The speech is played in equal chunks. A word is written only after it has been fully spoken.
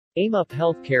AimUp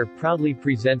Healthcare proudly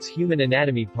presents Human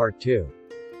Anatomy Part 2.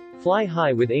 Fly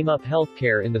high with AimUp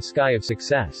Healthcare in the sky of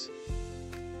success.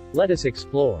 Let us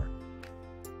explore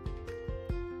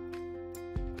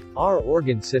our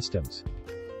organ systems.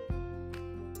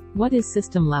 What is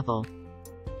system level?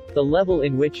 The level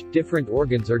in which different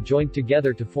organs are joined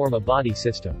together to form a body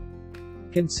system.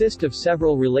 Consist of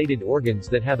several related organs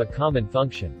that have a common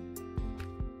function.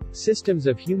 Systems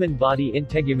of human body: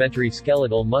 integumentary,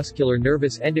 skeletal, muscular,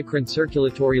 nervous, endocrine,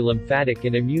 circulatory, lymphatic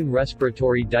and immune,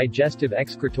 respiratory, digestive,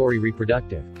 excretory,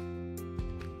 reproductive.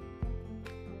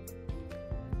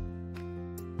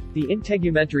 The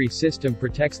integumentary system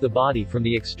protects the body from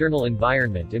the external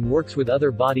environment and works with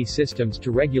other body systems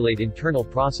to regulate internal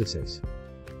processes.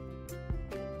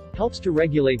 Helps to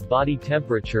regulate body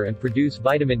temperature and produce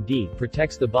vitamin D,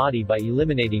 protects the body by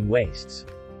eliminating wastes.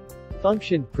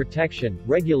 Function, protection,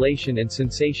 regulation and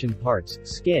sensation: parts,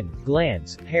 skin,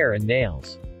 glands, hair and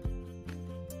nails.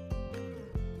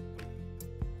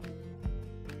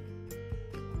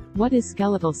 What is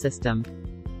skeletal system?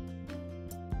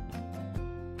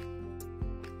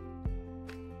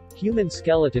 Human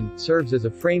skeleton serves as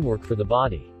a framework for the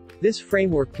body. This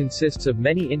framework consists of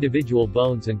many individual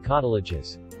bones and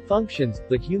cartilages. Functions: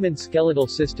 the human skeletal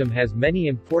system has many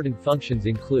important functions,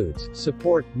 includes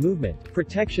support, movement,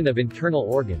 protection of internal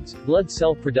organs, blood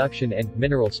cell production and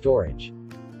mineral storage.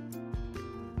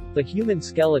 The human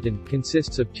skeleton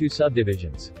consists of two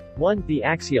subdivisions. 1. The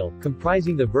axial,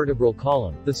 comprising the vertebral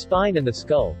column, the spine and the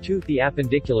skull. 2. The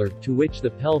appendicular, to which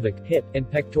the pelvic, hip, and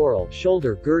pectoral,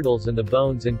 shoulder, girdles and the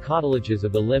bones and cartilages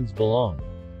of the limbs belong.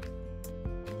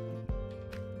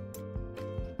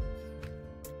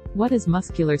 What is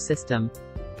muscular system?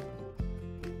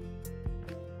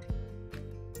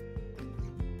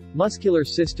 Muscular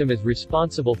system is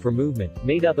responsible for movement,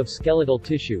 made up of skeletal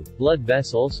tissue, blood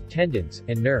vessels, tendons,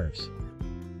 and nerves.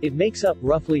 It makes up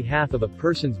roughly half of a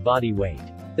person's body weight.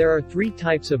 There are three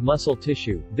types of muscle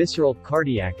tissue: visceral,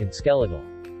 cardiac and skeletal.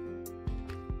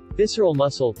 Visceral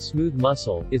muscle, smooth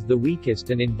muscle, is the weakest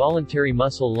and involuntary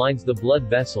muscle, lines the blood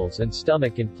vessels and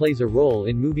stomach and plays a role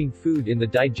in moving food in the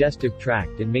digestive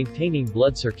tract and maintaining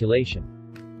blood circulation.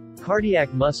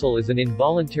 Cardiac muscle is an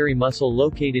involuntary muscle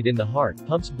located in the heart,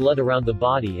 pumps blood around the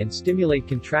body and stimulate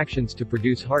contractions to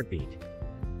produce heartbeat.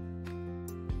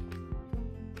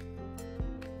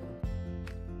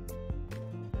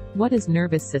 What is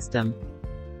nervous system?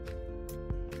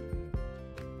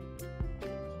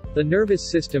 The nervous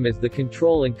system is the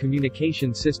control and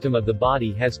communication system of the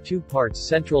body. Has two parts.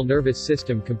 Central nervous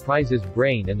system comprises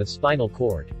brain and the spinal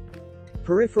cord.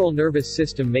 Peripheral nervous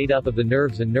system made up of the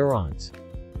nerves and neurons.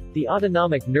 The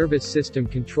autonomic nervous system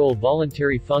control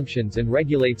voluntary functions and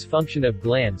regulates function of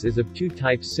glands. Is of two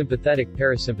types: sympathetic,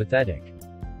 parasympathetic.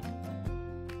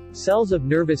 Cells of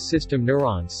nervous system: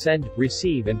 neurons send,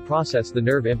 receive and process the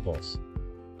nerve impulse.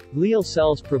 Glial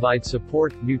cells provide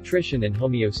support, nutrition and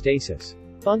homeostasis.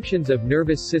 Functions of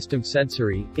nervous system: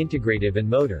 sensory, integrative and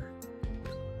motor.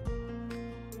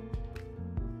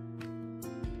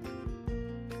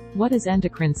 What is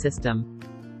endocrine system?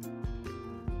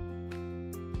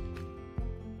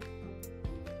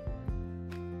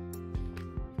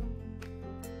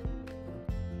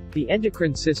 The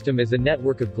endocrine system is a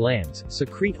network of glands.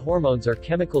 Secrete hormones are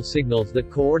chemical signals that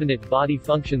coordinate body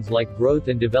functions like growth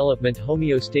and development,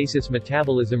 homeostasis,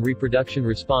 metabolism, reproduction,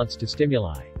 response to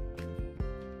stimuli.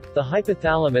 The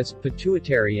hypothalamus,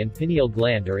 pituitary and pineal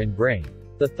gland are in brain.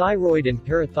 The thyroid and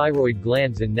parathyroid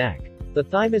glands in neck. The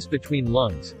thymus between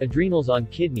lungs, adrenals on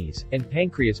kidneys, and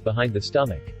pancreas behind the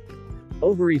stomach.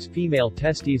 Ovaries female,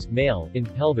 testes male, in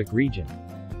pelvic region.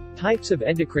 Types of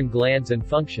endocrine glands and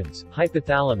functions: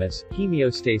 hypothalamus,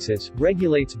 homeostasis,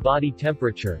 regulates body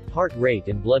temperature, heart rate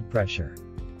and blood pressure.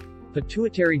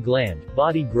 Pituitary gland,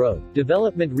 body growth,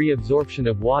 development, reabsorption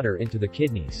of water into the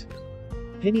kidneys.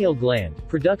 Pineal gland,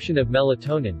 production of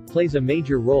melatonin, plays a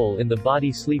major role in the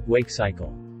body sleep-wake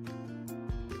cycle.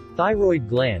 Thyroid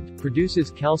gland,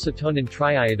 produces calcitonin,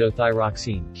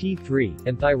 triiodothyroxine T3,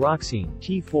 and thyroxine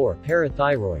T4.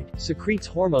 Parathyroid, secretes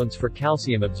hormones for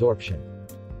calcium absorption.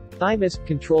 Thymus,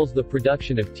 controls the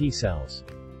production of T cells.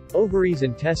 Ovaries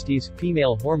and testes,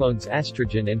 female hormones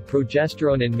estrogen and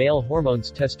progesterone and male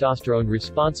hormones testosterone,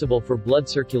 responsible for blood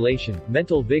circulation,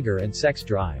 mental vigor and sex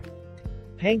drive.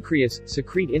 Pancreas,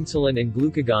 secrete insulin and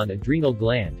glucagon. Adrenal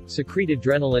gland, secrete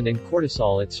adrenaline and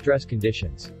cortisol at stress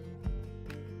conditions.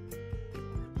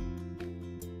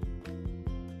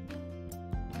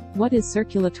 What is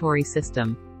circulatory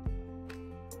system?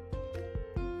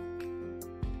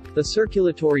 The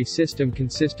circulatory system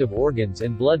consists of organs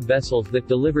and blood vessels that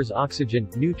delivers oxygen,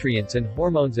 nutrients and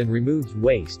hormones and removes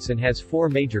wastes, and has four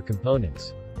major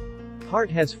components.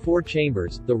 Heart has 4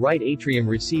 chambers. The right atrium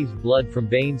receives blood from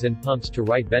veins and pumps to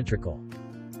right ventricle.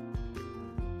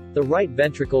 The right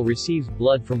ventricle receives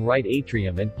blood from right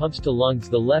atrium and pumps to lungs.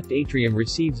 The left atrium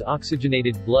receives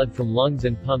oxygenated blood from lungs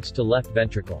and pumps to left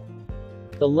ventricle.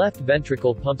 The left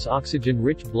ventricle pumps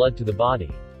oxygen-rich blood to the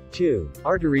body. 2.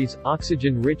 Arteries,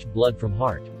 oxygen-rich blood from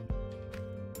heart.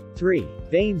 3.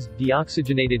 Veins,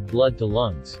 deoxygenated blood to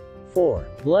lungs. 4.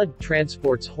 Blood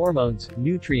transports hormones,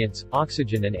 nutrients,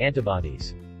 oxygen and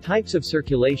antibodies. Types of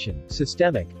circulation: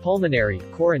 systemic, pulmonary,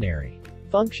 coronary.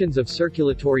 Functions of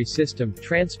circulatory system: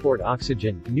 transport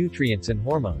oxygen, nutrients and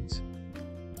hormones.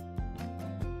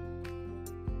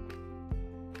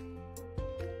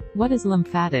 What is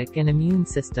lymphatic and immune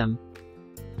system?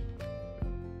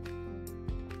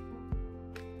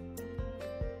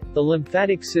 The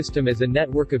lymphatic system is a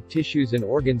network of tissues and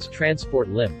organs transport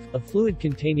lymph, a fluid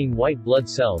containing white blood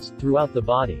cells, throughout the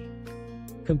body.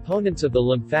 Components of the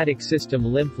lymphatic system: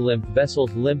 lymph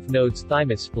vessels, lymph nodes,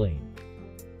 thymus, spleen.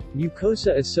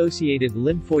 Mucosa-associated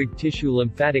lymphoid tissue: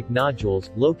 lymphatic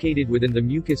nodules, located within the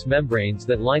mucous membranes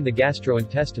that line the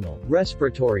gastrointestinal,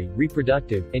 respiratory,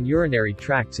 reproductive, and urinary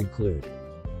tracts include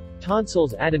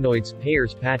tonsils, adenoids,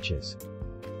 Peyer's patches.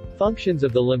 Functions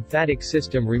of the lymphatic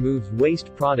system: removes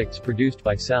waste products produced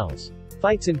by cells,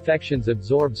 fights infections,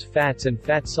 absorbs fats and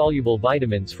fat-soluble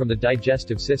vitamins from the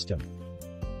digestive system.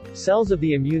 Cells of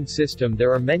the immune system: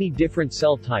 there are many different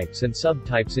cell types and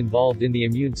subtypes involved in the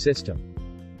immune system.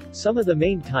 Some of the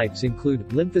main types include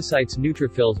lymphocytes,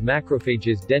 neutrophils,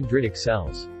 macrophages, dendritic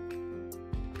cells.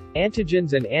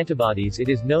 Antigens and antibodies: it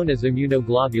is known as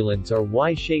immunoglobulins, are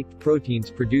Y-shaped proteins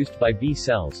produced by B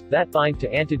cells, that bind to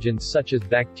antigens such as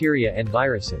bacteria and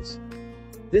viruses.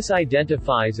 This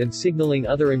identifies and signaling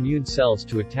other immune cells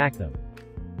to attack them.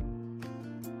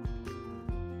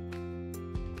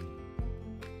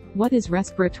 What is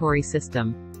respiratory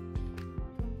system?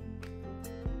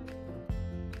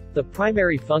 The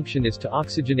primary function is to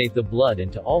oxygenate the blood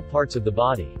into all parts of the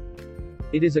body.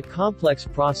 It is a complex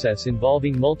process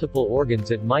involving multiple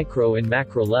organs at micro and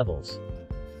macro levels.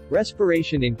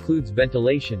 Respiration includes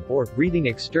ventilation, or breathing,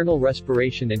 external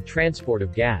respiration and transport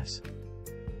of gas.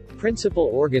 Principal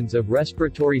organs of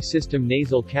respiratory system: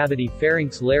 nasal cavity,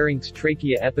 pharynx, larynx,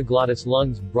 trachea, epiglottis,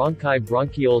 lungs, bronchi,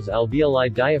 bronchioles,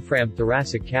 alveoli, diaphragm,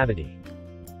 thoracic cavity.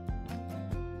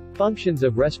 Functions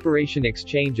of respiration: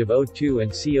 exchange of O2 and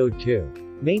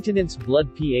CO2. Maintenance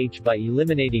blood pH by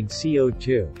eliminating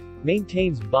CO2.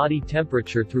 Maintains body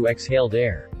temperature through exhaled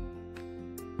air.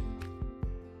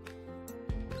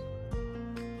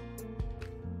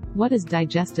 What is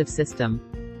digestive system?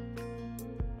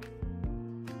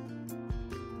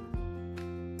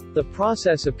 The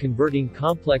process of converting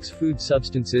complex food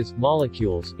substances,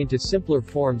 molecules, into simpler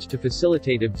forms to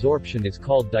facilitate absorption is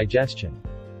called digestion.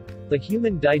 The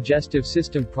human digestive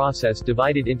system process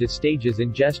divided into stages: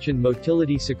 ingestion,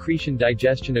 motility, secretion,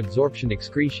 digestion, absorption,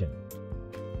 excretion.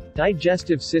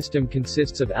 Digestive system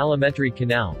consists of alimentary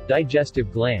canal,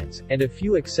 digestive glands, and a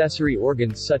few accessory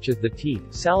organs such as the teeth,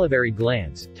 salivary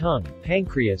glands, tongue,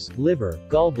 pancreas, liver,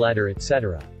 gallbladder,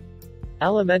 etc.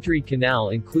 Alimentary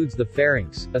canal includes the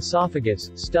pharynx,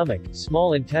 esophagus, stomach,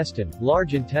 small intestine,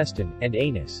 large intestine, and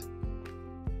anus.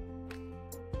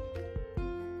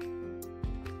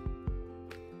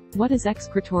 What is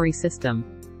excretory system?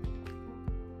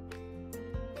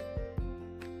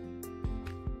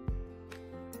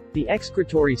 The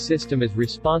excretory system is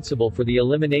responsible for the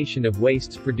elimination of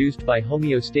wastes produced by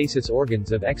homeostasis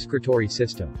organs of excretory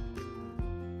system.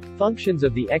 Functions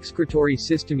of the excretory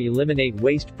system: eliminate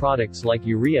waste products like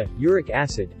urea, uric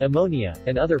acid, ammonia,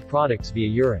 and other products via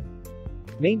urine.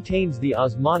 Maintains the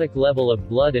osmotic level of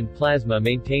blood and plasma,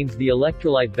 maintains the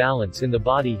electrolyte balance in the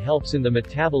body, helps in the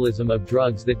metabolism of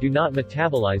drugs that do not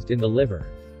metabolized in the liver.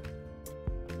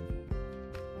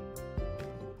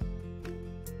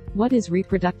 What is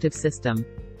reproductive system?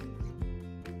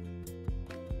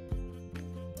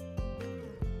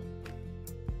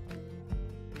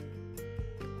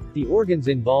 The organs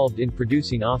involved in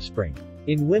producing offspring.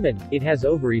 In women, it has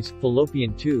ovaries,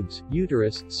 fallopian tubes,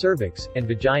 uterus, cervix, and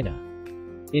vagina.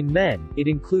 In men, it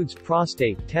includes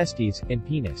prostate, testes, and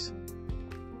penis.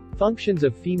 Functions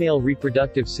of female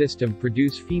reproductive system: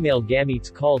 produce female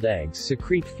gametes called eggs,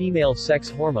 secrete female sex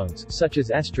hormones, such as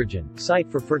estrogen,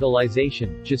 site for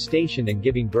fertilization, gestation and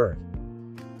giving birth.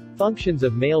 Functions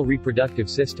of male reproductive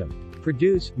system: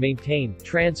 produce, maintain,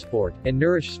 transport, and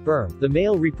nourish sperm. The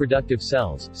male reproductive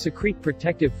cells secrete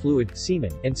protective fluid,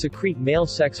 semen, and secrete male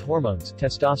sex hormones,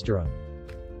 testosterone.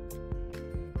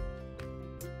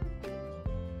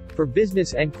 For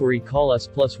business enquiry, call us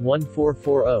 +1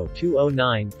 440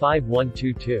 209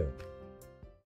 5122.